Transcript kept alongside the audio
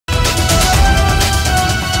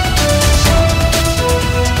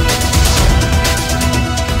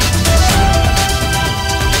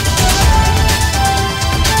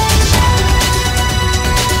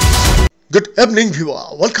Good evening, viewer.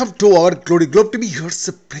 Welcome to our Glory Globe TV. Here's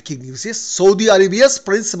the breaking news. Yes, Saudi Arabia's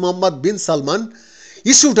Prince Mohammad bin Salman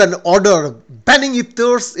issued an order banning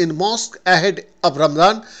iftars in mosques ahead of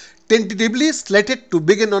Ramadan, tentatively slated to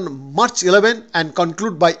begin on March 11 and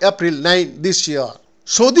conclude by April 9 this year.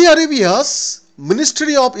 Saudi Arabia's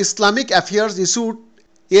Ministry of Islamic Affairs issued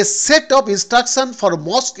a set of instructions for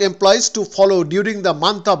mosque employees to follow during the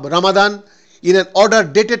month of Ramadan in an order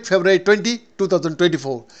dated February 20,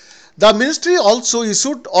 2024. The ministry also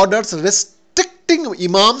issued orders restricting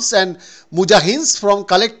imams and mujahins from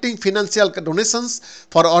collecting financial donations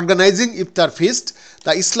for organizing iftar feast.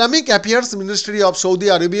 The Islamic Affairs Ministry of Saudi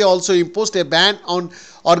Arabia also imposed a ban on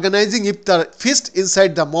organizing iftar feast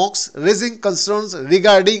inside the mosques, raising concerns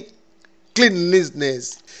regarding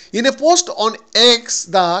cleanliness. In a post on X,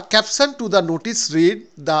 the caption to the notice read,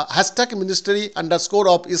 the hashtag Ministry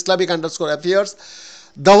of Islamic Affairs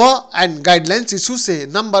Dawa and guidelines issues a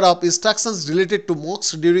number of instructions related to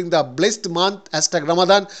mosques during the blessed month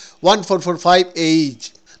Ramadan 1445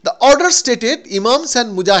 AH. The order stated imams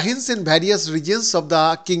and mujahins in various regions of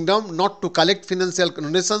the kingdom not to collect financial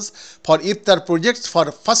donations for iftar projects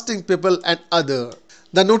for fasting people and other.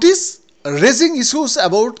 The notice raising issues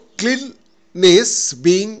about cleanliness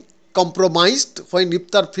being compromised when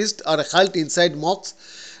iftar feasts are held inside mosques,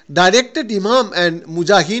 directed imam and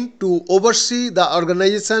mujahin to oversee the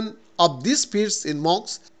organization of these feasts in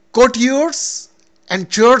mosques, courtiers, and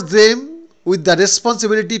charged them with the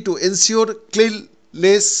responsibility to ensure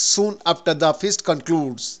cleanliness soon after the feast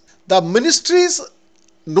concludes. The ministry's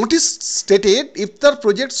notice stated iftar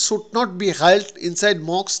projects should not be held inside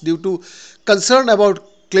mosques due to concern about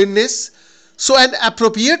cleanliness, so an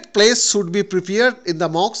appropriate place should be prepared in the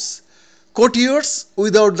mosques. Courtiers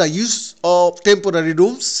without the use of temporary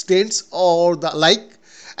rooms, tents or the like,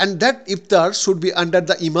 and that iftar should be under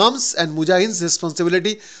the imams and mujahins'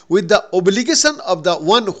 responsibility with the obligation of the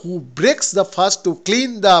one who breaks the fast to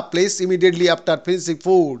clean the place immediately after finishing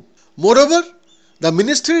food. Moreover, the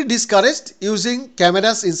ministry discouraged using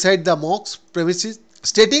cameras inside the mosque premises,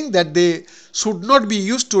 stating that they should not be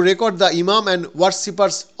used to record the imam and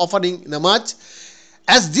worshippers offering namaz,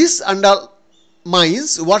 as this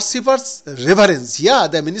undermines worshippers' reverence.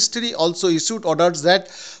 The ministry also issued orders that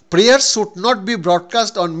prayers should not be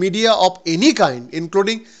broadcast on media of any kind,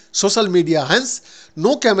 including social media. Hence,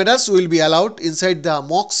 no cameras will be allowed inside the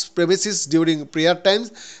mosque premises during prayer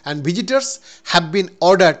times, and visitors have been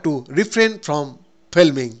ordered to refrain from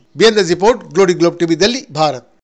filming. Behind the report, Glory Globe TV, Delhi, Bharat.